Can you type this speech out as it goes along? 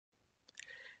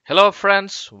Hello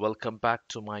friends, welcome back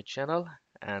to my channel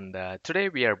and today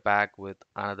we are back with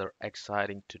another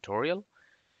exciting tutorial.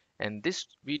 In this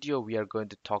video we are going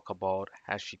to talk about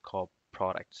HashiCorp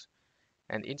products,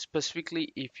 and in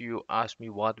specifically if you ask me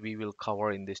what we will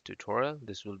cover in this tutorial,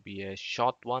 this will be a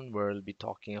short one where we'll be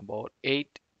talking about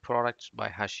 8 products by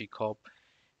HashiCorp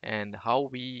and how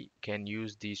we can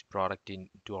use these products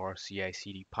into our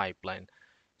CI/CD pipeline.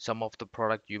 Some of the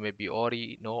product you maybe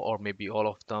already know or maybe all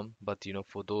of them, but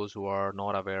for those who are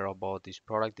not aware about this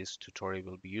product, this tutorial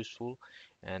will be useful.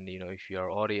 And if you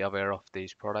are already aware of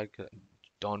this product,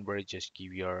 don't worry, just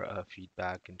give your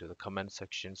feedback into the comment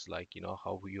sections, like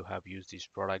how you have used this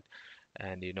product,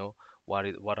 and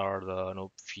what are the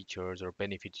features or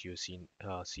benefits you've seen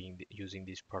using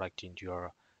this product into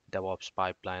your DevOps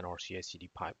pipeline or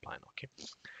CI/CD pipeline. Okay,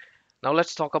 now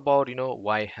let's talk about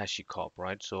why HashiCorp,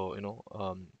 right? So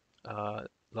a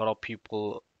lot of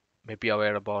people may be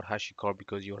aware about HashiCorp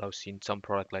because you would have seen some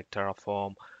product like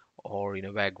Terraform or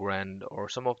Vagrant or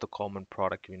some of the common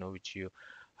product which you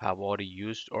have already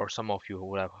used, or some of you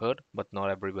would have heard, but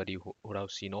not everybody who would have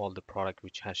seen all the product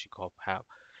which HashiCorp have.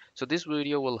 So this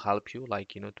video will help you, like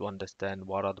to understand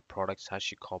what are the products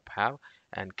HashiCorp have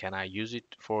and can I use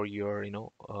it for your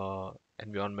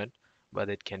environment,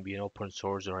 whether it can be an open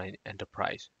source or an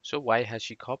enterprise. So why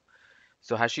HashiCorp?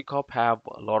 So HashiCorp have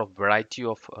a lot of variety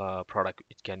of product.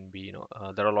 It can be,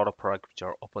 there are a lot of products which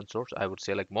are open source. I would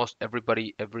say like most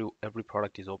everybody, every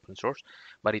product is open source,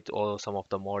 but it all some of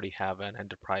them already have an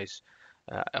enterprise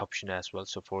option as well.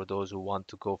 So for those who want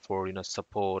to go for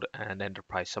support and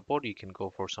enterprise support, you can go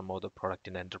for some other product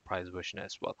in enterprise version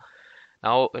as well.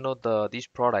 Now, these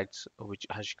products which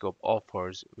HashiCorp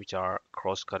offers, which are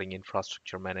cross-cutting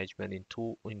infrastructure management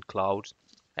in clouds,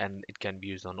 and it can be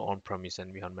used on on-premise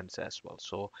environments as well.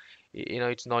 So,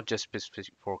 it's not just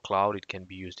specific for cloud; it can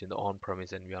be used in the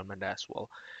on-premise environment as well.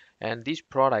 And these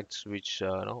products, which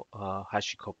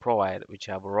HashiCorp provide, which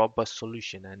have a robust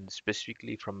solution, and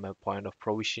specifically from a point of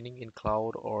provisioning in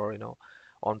cloud or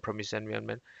on-premise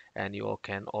environment, and you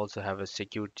can also have a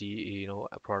security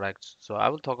products. So I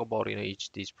will talk about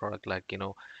each these product, like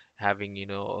having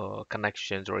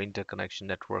connections or interconnection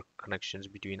network connections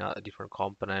between different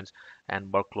components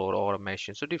and workload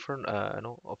automation. So different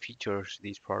features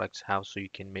these products have, so you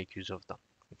can make use of them.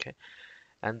 Okay.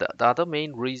 And the other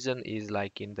main reason is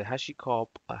like in the HashiCorp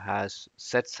has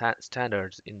set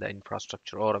standards in the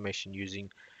infrastructure automation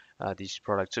using these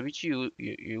products. So which you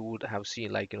would have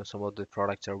seen, like some of the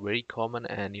products are very common,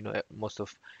 and most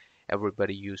of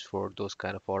everybody use for those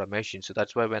kind of automation. So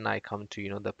that's why when I come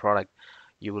to the product,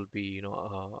 you will be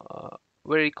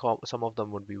very some of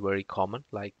them would be very common,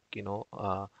 like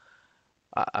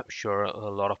I'm sure a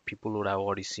lot of people would have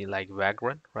already seen like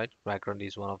Vagrant, right? Vagrant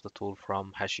is one of the tools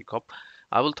from HashiCorp.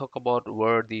 I will talk about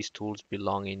where these tools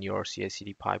belong in your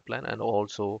CI/CD pipeline, and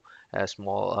also a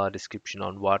small description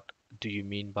on what do you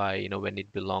mean by when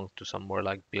it belongs to somewhere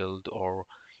like build or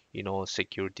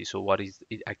security. So what is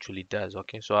it actually does?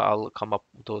 Okay, so I'll come up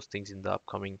with those things in the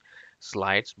upcoming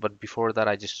slides. But before that,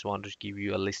 I just want to give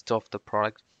you a list of the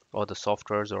products or the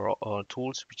softwares or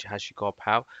tools which HashiCorp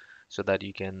have, so that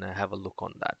you can have a look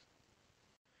on that.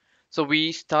 So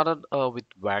we started with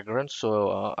Vagrant.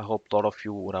 So I hope a lot of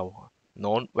you would have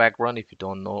known Vagrant. If you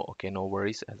don't know, okay, no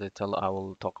worries. As I tell, I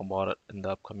will talk about it in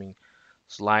the upcoming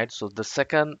slides. So the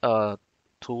second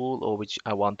tool which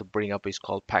I want to bring up is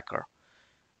called Packer.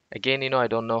 Again, I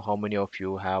don't know how many of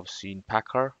you have seen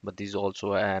Packer, but this is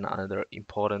also another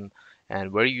important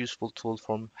and very useful tool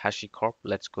from HashiCorp.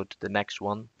 Let's go to the next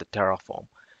one, the Terraform.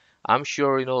 I'm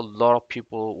sure a lot of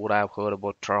people would have heard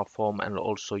about Terraform and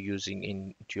also using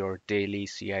into your daily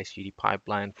CI/CD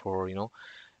pipeline for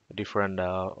different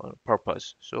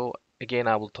purpose. So again,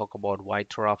 I will talk about why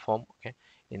Terraform, okay,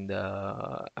 in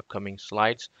the upcoming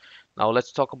slides. Now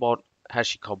let's talk about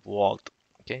HashiCorp Vault.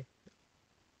 Okay,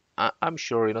 I'm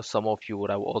sure some of you would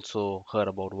have also heard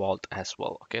about Vault as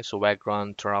well. Okay, so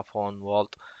Vagrant, Terraform,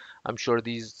 Vault. I'm sure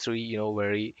these three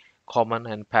very common,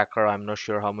 and Packer, I'm not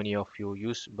sure how many of you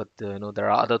use, but there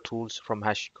are other tools from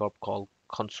HashiCorp called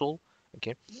Consul.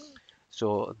 Okay,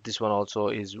 so this one also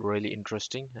is really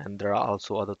interesting, and there are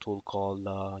also other tool called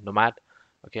Nomad.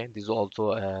 Okay, this is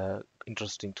also a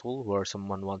interesting tool where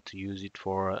someone want to use it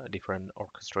for different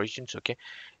orchestrations. Okay,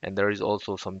 and there is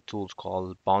also some tools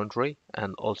called Boundary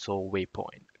and also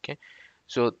Waypoint. Okay,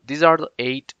 so these are the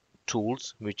 8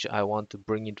 tools which I want to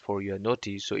bring it for your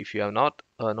notice. So if you have not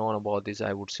known about this,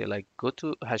 I would say like go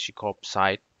to HashiCorp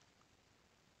site.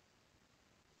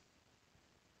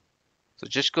 So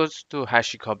just goes to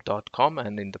hashicorp.com,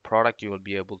 and in the product you will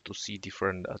be able to see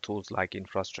different tools like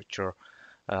infrastructure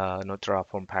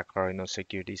Terraform, Packer,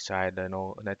 security side,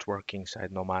 networking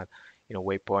side, Nomad,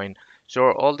 Waypoint.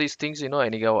 So all these things,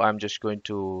 anyhow, I'm just going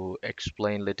to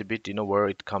explain a little bit, where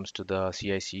it comes to the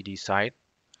CI/CD side.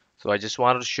 So I just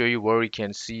wanted to show you where you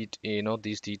can see it,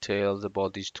 these details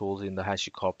about these tools in the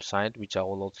HashiCorp site, which I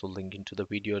will also link into the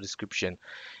video description.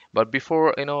 But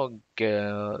before,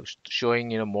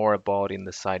 showing, more about in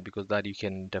the site, because that you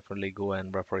can definitely go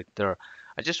and refer it there.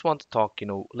 I just want to talk,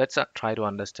 let's try to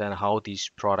understand how this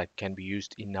product can be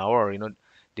used in our,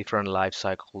 different life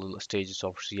cycle stages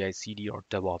of CI/CD or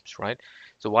DevOps, right?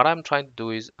 So what I'm trying to do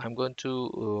is I'm going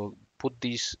to put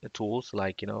these tools,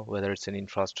 like, whether it's an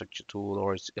infrastructure tool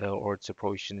or it's a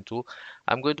provisioning tool,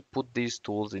 I'm going to put these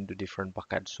tools into different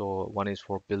buckets. So one is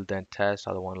for build and test,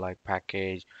 other one like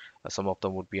package, some of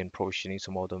them would be in provisioning,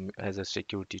 some of them as a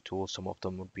security tool, some of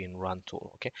them would be in run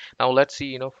tool. Okay, now let's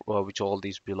see, which all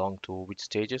these belong to which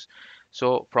stages.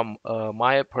 So from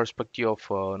my perspective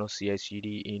of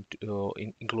CI/CD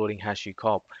including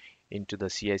HashiCorp into the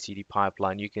CI/CD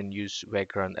pipeline, you can use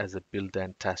Vagrant as a build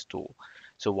and test tool.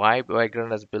 So why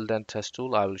Vagrant as build and test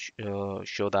tool? I will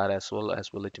show that as well a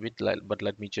little bit. But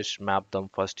let me just map them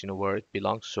first, where it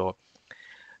belongs. So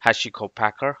HashiCorp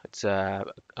Packer.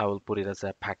 I will put it as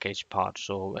a package part.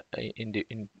 So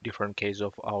in different case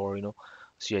of our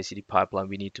CI/CD pipeline,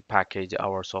 we need to package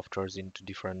our softwares into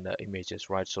different images,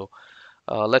 right? So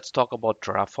let's talk about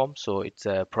Terraform. So it's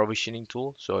a provisioning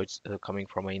tool. So it's coming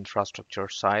from an infrastructure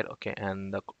side, okay,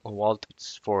 and the Vault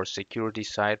it's for security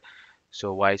side.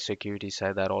 So why security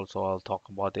side, that also I'll talk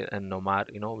about it, and Nomad,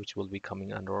 which will be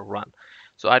coming under run.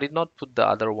 So I did not put the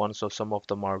other ones, so some of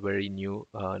them are very new,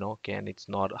 okay, and it's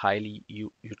not highly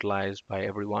utilized by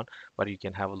everyone, but you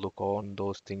can have a look on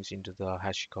those things into the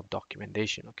HashiCorp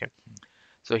documentation, okay.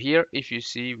 So here, if you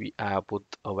see, we put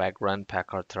a Vagrant,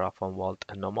 Packer, Terraform, Vault,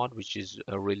 and Nomad, which is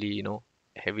really,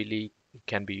 heavily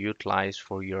can be utilized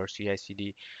for your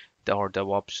CI/CD or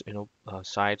DevOps,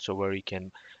 side, so where you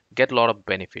can get a lot of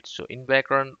benefits. So in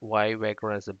Vagrant, why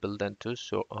Vagrant as a build and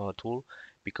tool?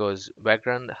 Because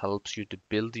Vagrant helps you to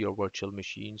build your virtual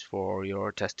machines for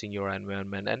your testing your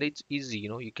environment, and it's easy.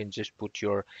 You can just put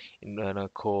your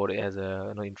code as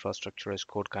a infrastructure as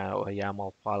code kind of a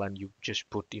YAML file, and you just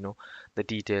put the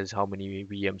details, how many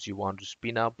VMs you want to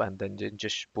spin up, and then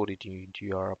just put it into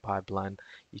your pipeline.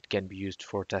 It can be used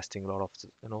for testing a lot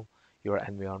of your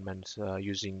environments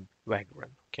using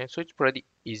Vagrant. Okay, so it's pretty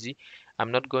easy.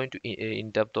 I'm not going to in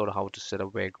depth on how to set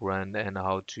up Vagrant and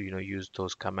how to use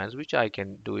those commands, which I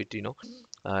can do it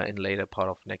in later part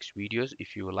of next videos.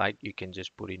 If you like, you can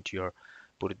just put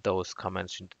those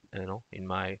comments in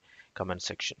my comment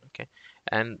section. Okay,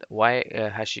 and why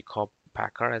HashiCorp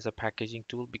Packer as a packaging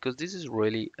tool? Because this is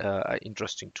really an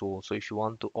interesting tool. So if you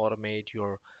want to automate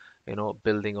your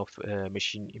building of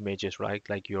machine images, right,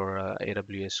 like your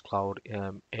AWS cloud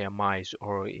AMIs,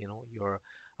 or your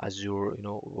Azure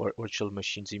virtual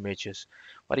machines images,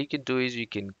 what you can do is you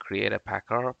can create a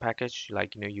packer package,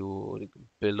 like you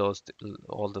build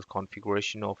all the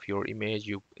configuration of your image,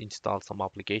 you install some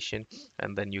application,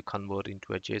 and then you convert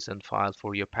into a JSON file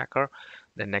for your packer.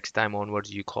 Then next time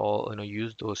onwards, you call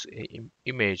use those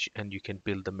image, and you can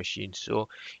build the machine. So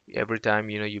every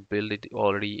time you build it,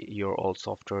 already your all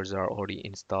softwares are already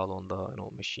installed on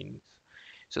the machines.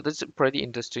 So that's a pretty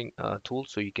interesting tool.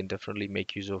 So you can definitely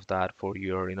make use of that for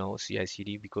your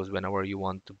CI/CD, because whenever you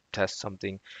want to test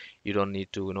something, you don't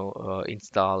need to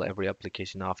install every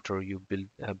application after you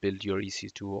build your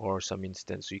EC2 or some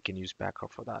instance. So you can use Packer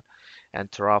for that.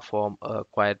 And Terraform,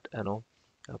 quite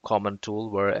a common tool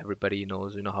where everybody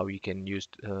knows how you can use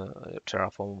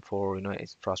Terraform for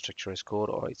infrastructure as code,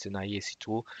 or it's an IAC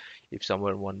tool. If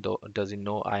someone doesn't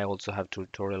know, I also have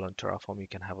tutorial on Terraform. You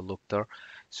can have a look there.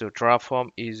 So Terraform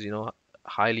is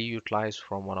highly utilized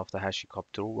from one of the HashiCorp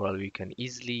tool, where we can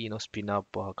easily spin up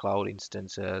cloud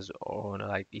instances or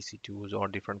like EC2s or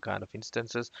different kind of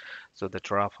instances. So the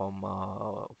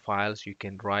Terraform files, you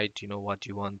can write what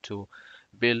you want to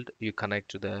build, you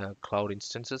connect to the cloud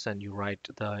instances, and you write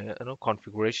the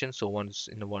configuration. So once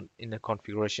in a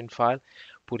configuration file,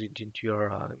 put it into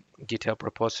your GitHub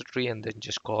repository, and then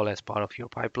just call as part of your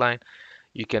pipeline.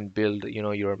 You can build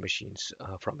your machines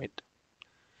from it.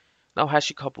 Now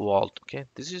HashiCorp Vault, okay,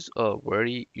 this is a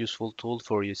very useful tool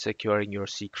for you securing your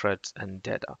secrets and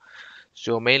data.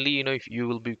 So mainly, if you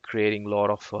will be creating a lot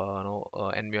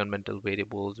of environmental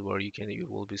variables, where you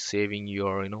will be saving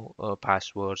your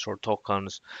passwords or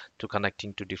tokens to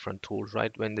connecting to different tools,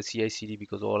 right? When the CI/CD,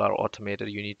 because all are automated,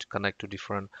 you need to connect to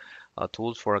different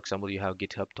tools. For example, you have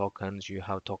GitHub tokens, you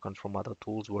have tokens from other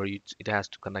tools where it has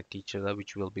to connect each other,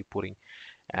 which we'll be putting.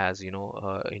 as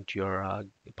into your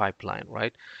pipeline,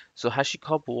 right? So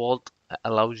HashiCorp Vault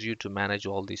allows you to manage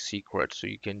all these secrets. So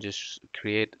you can just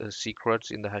create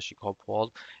secrets in the HashiCorp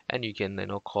Vault, and you can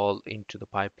call into the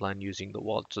pipeline using the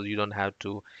vault. So you don't have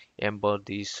to embed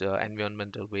these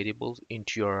environmental variables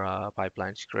into your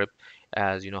pipeline script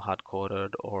as hard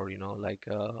coded or like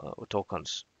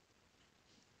tokens.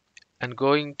 And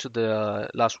going to the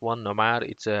last one, Nomad,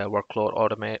 it's a workload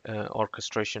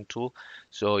orchestration tool.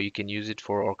 So you can use it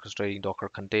for orchestrating Docker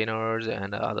containers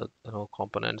and other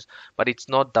components. But it's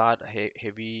not that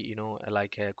heavy,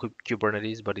 like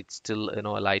Kubernetes, but it's still a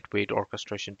lightweight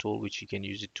orchestration tool which you can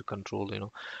use it to control,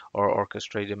 or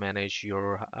orchestrate and manage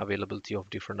your availability of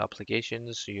different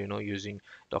applications. Using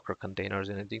Docker containers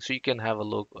and everything. So you can have a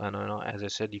look. And as I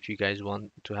said, if you guys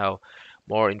want to have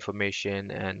more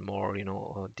information and more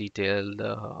detailed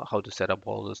how to set up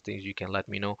all those things, you can let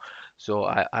me know. So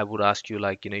I would ask you,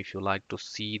 like, if you like to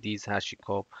see these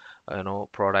HashiCorp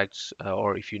products,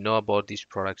 or if you know about these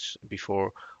products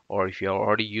before, or if you're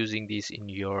already using these in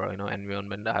your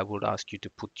environment, I would ask you to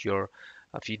put your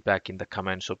feedback in the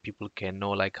comments so people can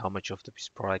know like how much of these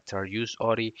products are used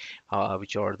already,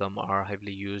 which of them are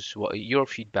heavily used. Your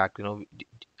feedback,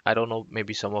 I don't know,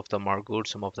 maybe some of them are good,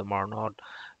 some of them are not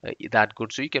that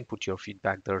good. So you can put your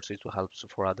feedback there, so it will help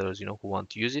for others, who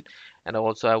want to use it. And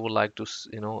also, I would like to,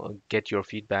 get your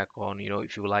feedback on,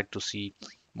 if you would like to see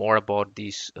more about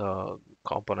these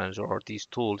components or these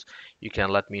tools, you can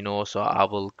let me know. So I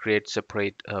will create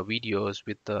separate videos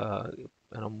with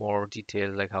more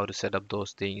details, like how to set up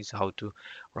those things, how to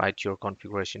write your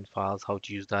configuration files, how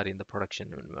to use that in the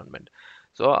production environment.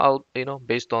 So I'll,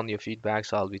 based on your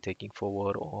feedbacks, I'll be taking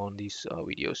forward on these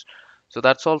videos. So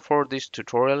that's all for this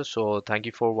tutorial. So thank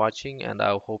you for watching, and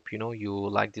I hope you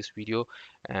like this video.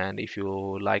 And if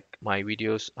you like my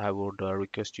videos, I would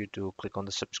request you to click on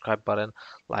the subscribe button,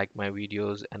 like my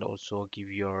videos, and also give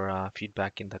your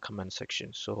feedback in the comment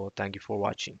section. So thank you for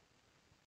watching.